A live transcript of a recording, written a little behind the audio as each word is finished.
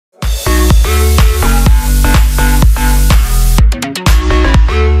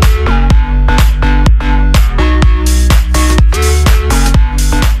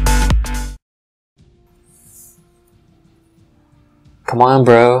Come on,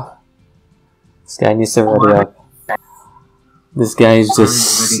 bro. This guy needs to ready up. This guy is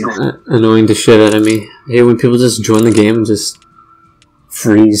just annoying the shit out of me. I hate when people just join the game and just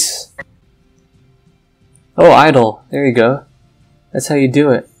freeze. Oh, idle. There you go. That's how you do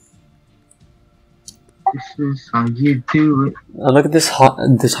it. This is how you do it. Oh, look at this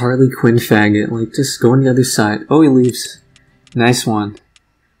this Harley Quinn faggot. Like, just go on the other side. Oh, he leaves. Nice one.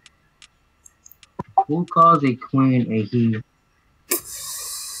 Who calls a queen a he?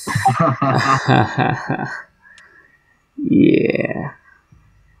 Yeah.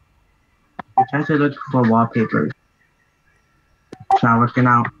 I tried to look for wallpapers. It's not working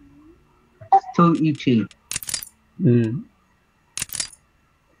out. It's too itchy. Mm.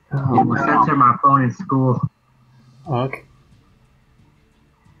 It will censor my phone in school. Okay.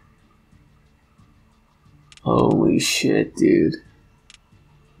 Holy shit, dude.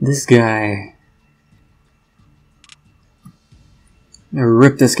 This guy. I'm gonna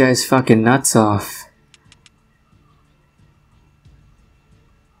rip this guy's fucking nuts off.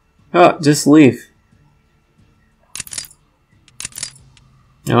 Oh, just leave.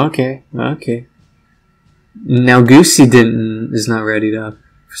 Okay, okay. Now Goosey is not ready up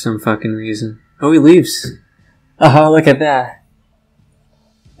for some fucking reason. Oh, he leaves. Oh, look at that.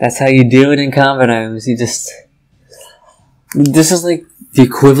 That's how you do it in combat items. You just... This is like the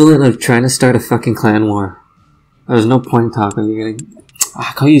equivalent of trying to start a fucking clan war. There's no point, Taco. You're gonna...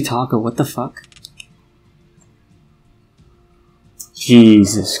 I call you Taco. What the fuck?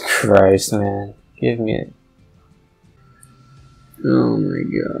 Jesus Christ, man. Give me it. Oh my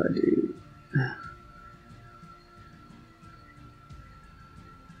god, dude.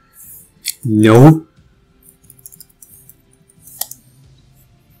 Nope.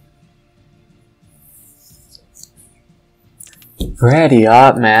 Ready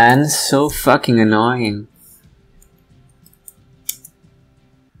up, man. So fucking annoying.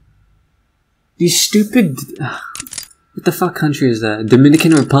 These stupid... What the fuck country is that?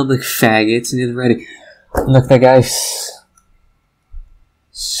 Dominican Republic faggots need ready. Look, that guy's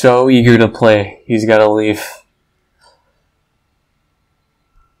so eager to play. He's gotta leave.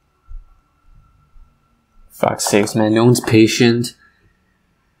 Fuck's sakes, man. No one's patient.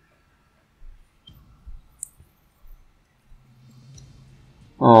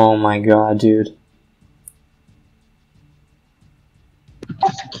 Oh my god, dude.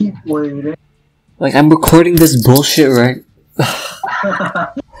 Just keep waiting. Like, I'm recording this bullshit, right?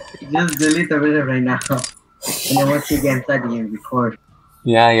 Just delete the video right now. And then once you get inside, you can record.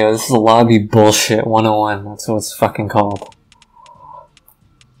 Yeah, yo, this is a lobby bullshit 101. That's what it's fucking called.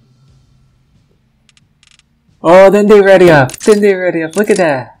 Oh, then they ready up. Then they ready up. Look at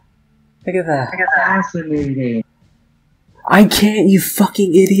that. Look at that. Fascinating. I can't, you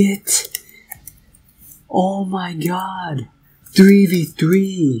fucking idiot. Oh my god.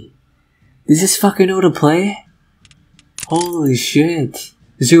 3v3. Does this fucker know to play? Holy shit.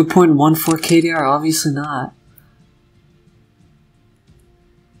 0.14 KDR? Obviously not.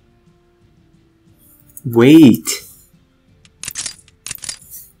 Wait.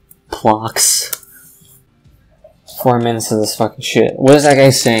 Plocks. 4 minutes of this fucking shit. What is that guy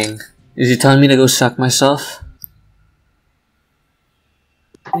saying? Is he telling me to go suck myself?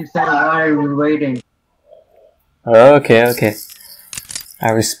 He said, why are we waiting? Okay, okay. I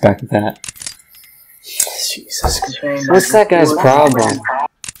respect that. Jesus Christ. What's that guy's problem?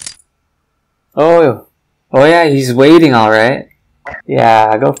 Oh yeah, he's waiting, alright.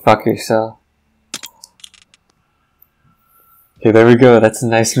 Yeah, go fuck yourself. Okay, there we go. That's a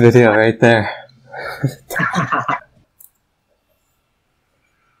nice video right there.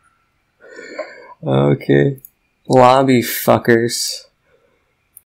 Okay. Lobby fuckers.